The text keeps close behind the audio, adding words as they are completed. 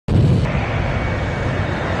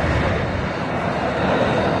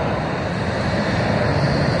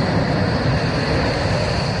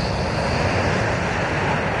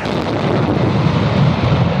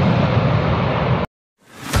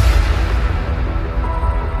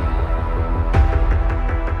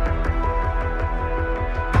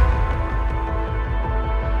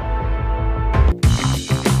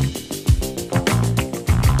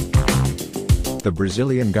The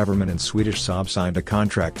Brazilian government and Swedish Saab signed a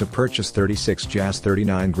contract to purchase 36 JAS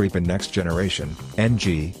 39 Gripen Next Generation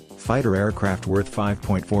 (NG) fighter aircraft worth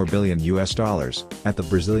 $5.4 billion at the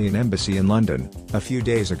Brazilian embassy in London a few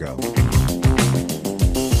days ago.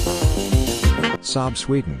 Saab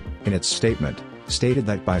Sweden, in its statement, stated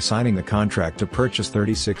that by signing the contract to purchase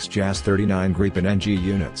 36 JAS 39 Gripen NG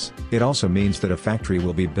units, it also means that a factory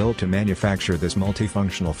will be built to manufacture this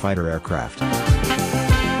multifunctional fighter aircraft.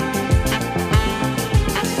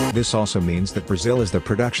 This also means that Brazil is the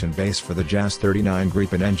production base for the JAS 39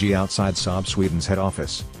 Gripen NG outside Saab Sweden's head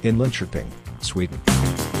office, in Linköping, Sweden.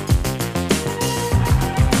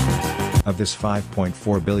 Of this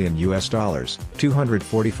 $5.4 billion,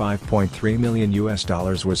 $245.3 million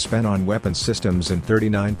was spent on weapons systems and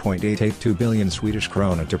 39.882 billion Swedish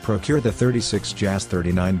krona to procure the 36 JAS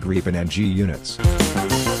 39 Gripen NG units.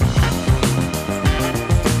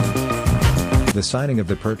 The signing of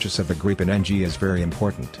the purchase of the Gripen NG is very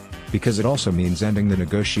important, because it also means ending the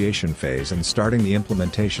negotiation phase and starting the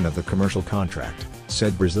implementation of the commercial contract,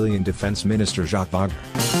 said Brazilian Defense Minister Jacques Wagner.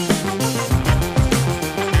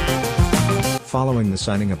 Following the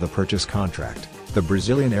signing of the purchase contract, the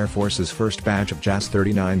Brazilian Air Force's first batch of JAS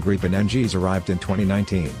 39 Gripen NGs arrived in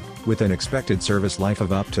 2019, with an expected service life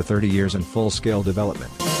of up to 30 years and full-scale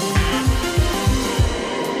development.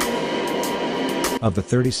 Of the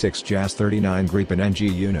 36 JAS 39 Gripen NG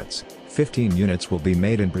units, 15 units will be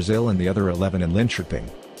made in Brazil and the other 11 in Linköping,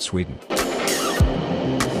 Sweden.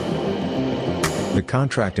 The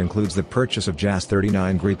contract includes the purchase of JAS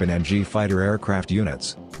 39 Gripen NG fighter aircraft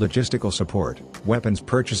units, logistical support, weapons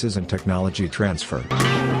purchases and technology transfer.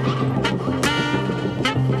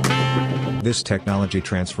 This technology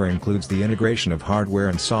transfer includes the integration of hardware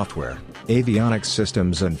and software, avionics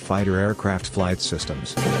systems and fighter aircraft flight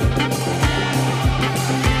systems.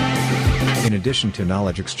 In addition to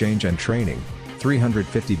knowledge exchange and training,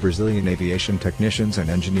 350 Brazilian aviation technicians and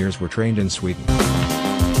engineers were trained in Sweden.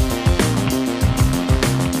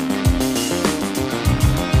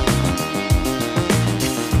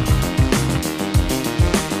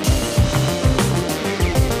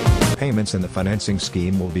 Payments in the financing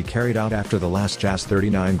scheme will be carried out after the last JAS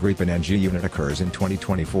 39 Gripen NG unit occurs in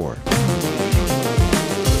 2024.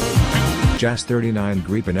 JAS 39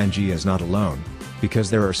 Gripen NG is not alone, because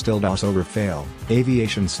there are still Dassault Rafale,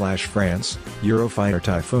 Aviation/France, Eurofighter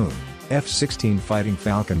Typhoon, F-16 Fighting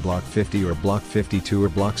Falcon Block 50 or Block 52 or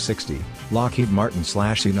Block 60, Lockheed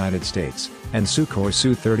Martin/United States, and Sukhoi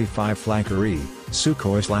Su-35 Flanker E,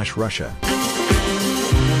 Sukhoi/Russia.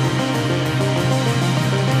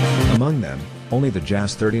 Among them, only the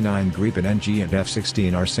JAS 39 Gripen NG and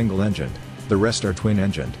F-16 are single-engined, the rest are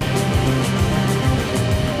twin-engined.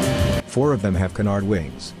 4 of them have canard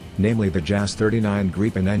wings, namely the JAS 39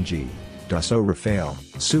 Gripen NG, Dassault Rafale,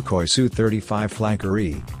 Sukhoi Su-35 Flanker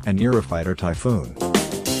E, and Eurofighter Typhoon.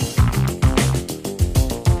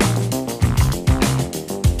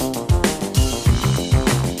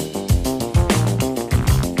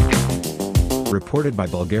 Reported by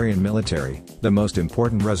Bulgarian military, the most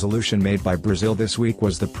important resolution made by Brazil this week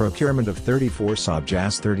was the procurement of 34 Saab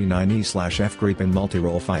JAS 39E/F Gripen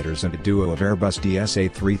multirole fighters and a duo of Airbus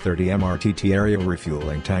DS-A330M RTT aerial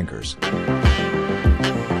refueling tankers.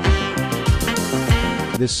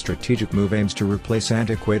 This strategic move aims to replace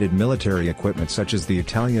antiquated military equipment such as the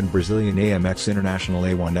Italian-Brazilian AMX International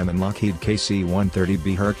A1M and Lockheed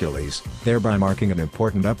KC-130B Hercules, thereby marking an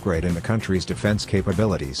important upgrade in the country's defense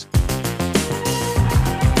capabilities.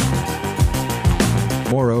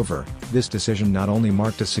 Moreover, this decision not only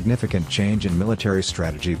marked a significant change in military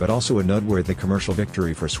strategy but also a noteworthy commercial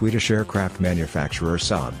victory for Swedish aircraft manufacturer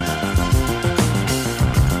Saab.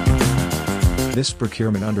 This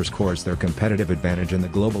procurement underscores their competitive advantage in the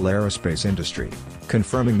global aerospace industry,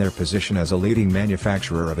 confirming their position as a leading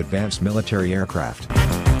manufacturer of advanced military aircraft.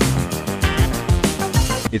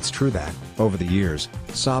 It's true that, over the years,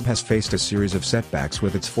 Saab has faced a series of setbacks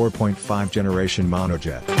with its 4.5 generation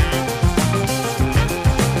monojet.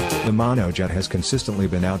 The monojet has consistently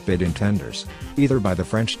been outbid in tenders, either by the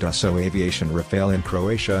French Dassault Aviation Rafale in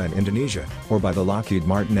Croatia and Indonesia, or by the Lockheed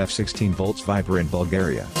Martin F-16 Volts Viper in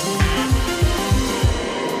Bulgaria.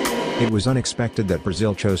 It was unexpected that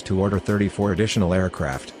Brazil chose to order 34 additional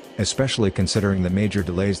aircraft, especially considering the major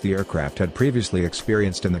delays the aircraft had previously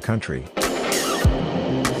experienced in the country.